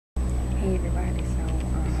Hey everybody, so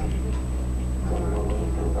my mom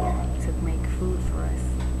came over to make food for us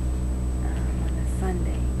on a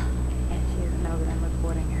Sunday, and she doesn't know that I'm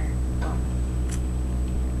recording her. Well,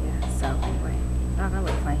 yeah, so anyway, not gonna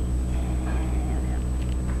look funny.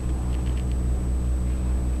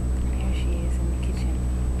 Here she is in the kitchen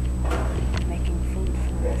making food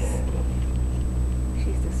for us.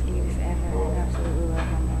 She's the sweetest ever. I absolutely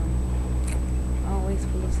love my mom. Always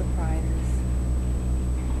full of surprises.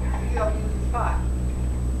 You don't use the pot.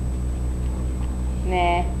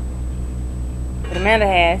 Nah. But Amanda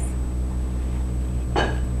has.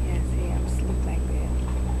 Yeah, see, I'm asleep like that.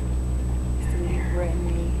 Still regretting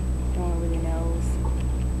me. No one really knows.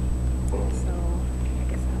 So, I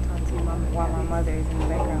guess I'll talk to you while my mother is in the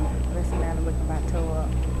background. Listen, Amanda looking about toe up.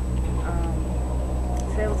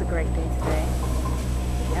 So it was a great day today.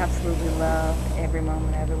 Absolutely loved every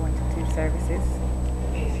moment. I ever went to 2 services.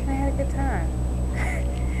 I had a good time.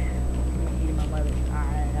 My mother.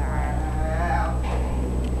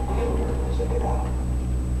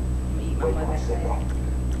 Eat my mother.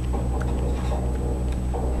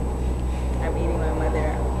 I'm eating my mother.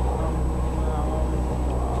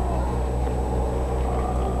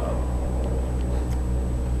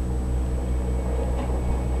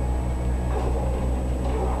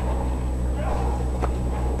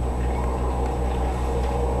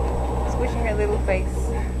 Squishing her little face.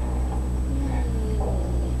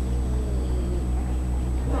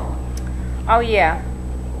 Oh yeah.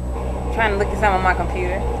 Trying to look at something on my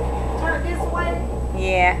computer. Turn it this way.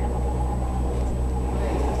 Yeah.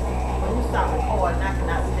 When you stop recording, I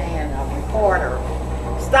cannot stand a recorder.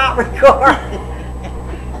 Stop recording.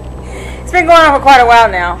 It's been going on for quite a while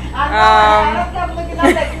now. I kept looking up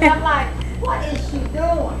at you. I'm like, what is she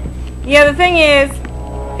doing? Yeah, the thing is,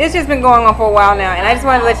 it's just been going on for a while now, and I just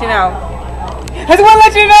wanted to let you know. I just want to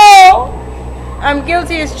let you know I'm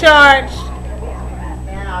guilty as charged.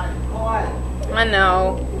 I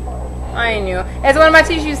know. I knew. As one of my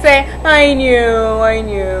teachers used to say, I knew.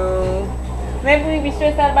 Maybe we'd be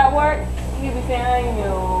stressed out about work. You'd be saying, I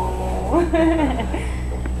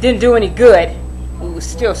knew. Didn't do any good. We were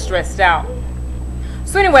still stressed out.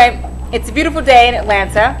 So anyway, it's a beautiful day in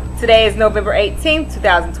Atlanta. Today is November 18th,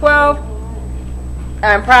 2012.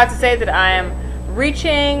 I'm proud to say that I am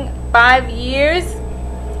reaching 5 years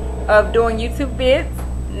of doing YouTube vids.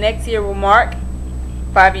 Next year will mark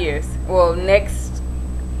 5 years. Well, next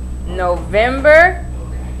November,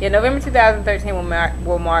 November 2013 will mark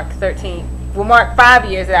 5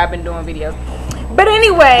 years that I've been doing videos. But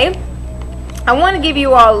anyway, I want to give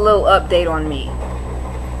you all a little update on me.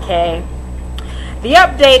 Okay, the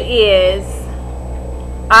update is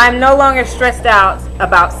I'm no longer stressed out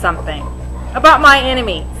about something, about my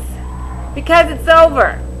enemies, because it's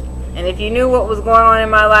over. And if you knew what was going on in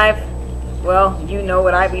my life, well, you know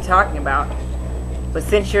what I'd be talking about. But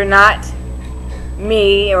since you're not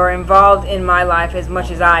me or involved in my life as much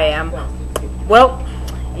as I am, well,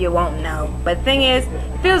 you won't know. But the thing is,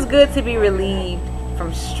 it feels good to be relieved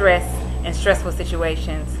from stress and stressful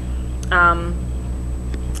situations.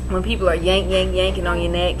 When people are yanking on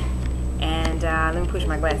your neck, and let me push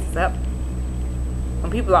my glasses up. When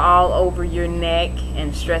people are all over your neck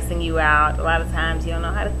and stressing you out, a lot of times you don't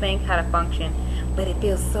know how to think, how to function. But it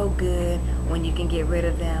feels so good when you can get rid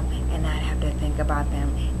of them and not have to think about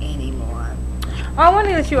them anymore. I want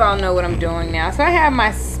to let you all know what I'm doing now. So I have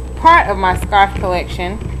my part of my scarf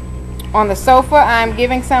collection on the sofa. I'm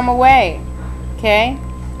giving some away. Okay?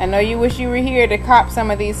 I know you wish you were here to cop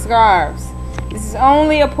some of these scarves. This is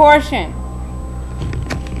only a portion.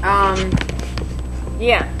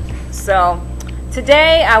 Yeah. So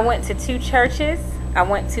today I went to 2 churches. I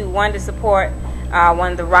went to one to support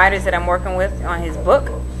one of the writers that I'm working with on his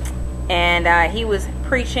book, and he was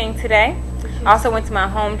preaching today. Also went to my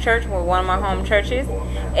home church, one of my home churches,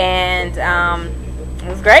 and it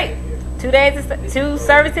was great. 2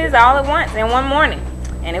 services all at once in one morning,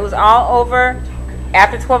 and it was all over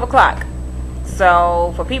after 12 o'clock.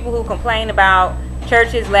 So for people who complain about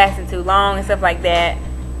churches lasting too long and stuff like that,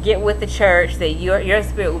 get with the church that your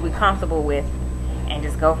spirit will be comfortable with, and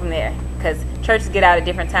just go from there. Because churches get out at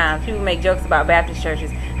different times. People make jokes about Baptist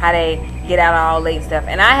churches, how they get out all late and stuff.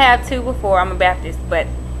 And I have too before. I'm a Baptist. But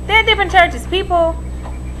they're different churches. People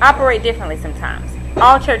operate differently sometimes.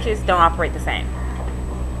 All churches don't operate the same.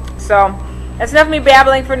 So that's enough of me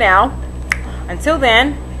babbling for now. Until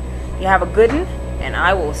then, you have a good one, and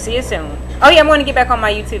I will see you soon. Oh yeah, I'm going to get back on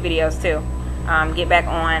my YouTube videos too. Get back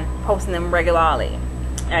on posting them regularly.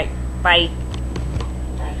 Alright, bye.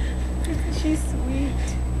 She's sweet.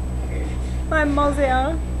 My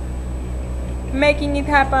mother making it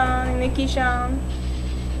happen in the kitchen.